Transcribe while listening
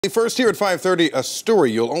First here at 5:30, a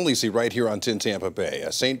story you'll only see right here on 10 Tampa Bay.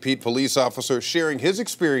 A St. Pete police officer sharing his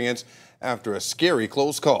experience after a scary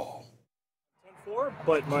close call.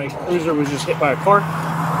 But my cruiser was just hit by a car.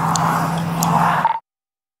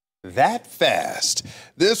 That fast.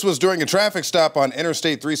 This was during a traffic stop on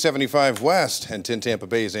Interstate 375 West, and 10 Tampa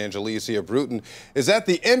Bay's Angelicia Bruton is at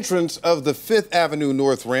the entrance of the 5th Avenue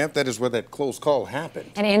North ramp. That is where that close call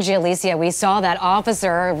happened. And Angelicia, we saw that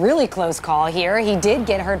officer, a really close call here. He did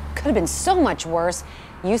get hurt. Could have been so much worse.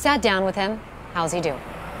 You sat down with him. How's he doing?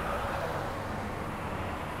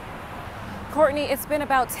 Courtney, it's been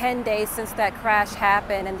about 10 days since that crash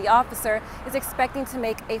happened, and the officer is expecting to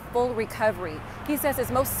make a full recovery. He says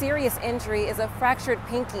his most serious injury is a fractured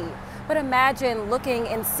pinky. But imagine looking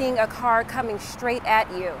and seeing a car coming straight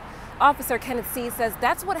at you. Officer Kenneth C. says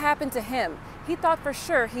that's what happened to him. He thought for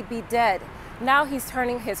sure he'd be dead. Now he's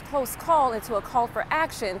turning his close call into a call for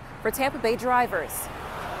action for Tampa Bay drivers.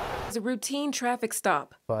 It's a routine traffic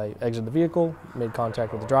stop. I exited the vehicle, made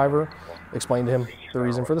contact with the driver, explained to him the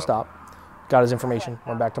reason for the stop. Got his information,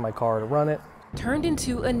 went back to my car to run it. Turned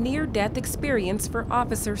into a near-death experience for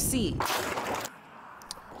Officer C.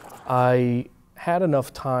 I had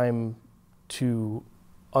enough time to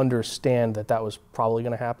understand that that was probably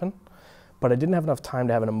going to happen, but I didn't have enough time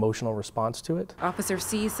to have an emotional response to it. Officer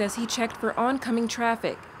C says he checked for oncoming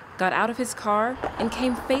traffic, got out of his car, and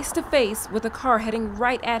came face-to-face with a car heading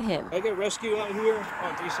right at him. I get rescue out here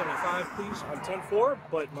on 375, please, on 10-4,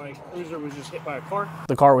 but my cruiser was just hit by a car.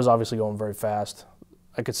 The car was obviously going very fast.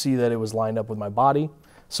 I could see that it was lined up with my body,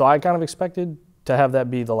 so I kind of expected to have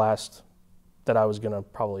that be the last that I was going to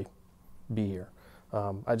probably be here.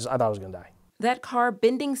 I thought I was going to die. That car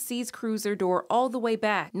bending C's cruiser door all the way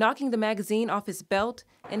back, knocking the magazine off his belt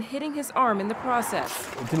and hitting his arm in the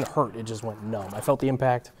process. It didn't hurt, it just went numb. I felt the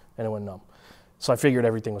impact and it went numb. So I figured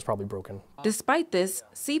everything was probably broken. Despite this,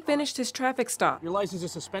 C finished his traffic stop. Your license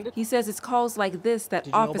is suspended? He says it's calls like this that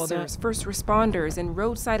officers, first responders, and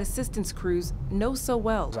roadside assistance crews know so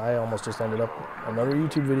well. I almost just ended up another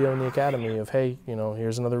YouTube video in the academy of, hey,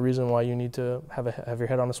 here's another reason why you need to have your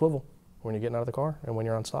head on a swivel when you're getting out of the car and when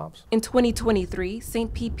you're on stops. In 2023,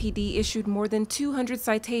 St. Pete PD issued more than 200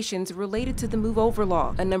 citations related to the Move Over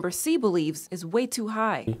law, a number C believes is way too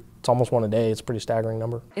high. It's almost one a day. It's a pretty staggering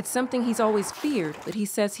number. It's something he's always feared, but he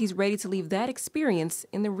says he's ready to leave that experience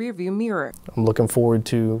in the rearview mirror. I'm looking forward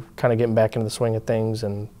to kind of getting back into the swing of things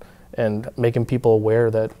and making people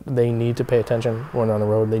aware that they need to pay attention when on the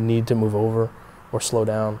road. They need to move over or slow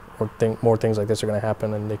down, or more things like this are going to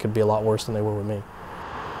happen, and they could be a lot worse than they were with me.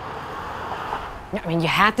 I mean, you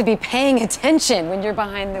have to be paying attention when you're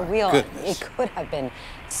behind the wheel. Goodness. It could have been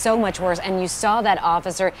so much worse. And you saw that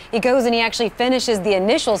officer. He goes and he actually finishes the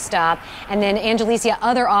initial stop. And then Angelicia,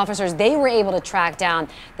 other officers, they were able to track down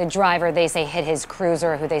the driver they say hit his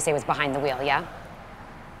cruiser, who they say was behind the wheel, yeah?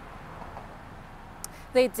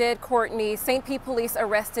 They did, Courtney. St. Pete police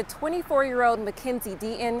arrested 24-year-old Mackenzie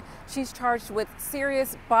Deaton. She's charged with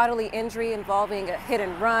serious bodily injury involving a hit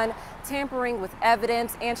and run, tampering with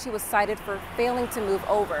evidence, and she was cited for failing to move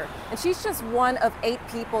over. And she's just one of 8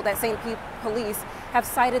 people that St. Pete police have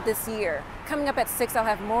cited this year. Coming up at 6, I'll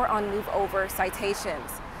have more on move over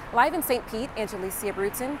citations. Live in St. Pete, Angelicia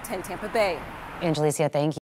Bruton, 10 Tampa Bay. Angelicia, thank you.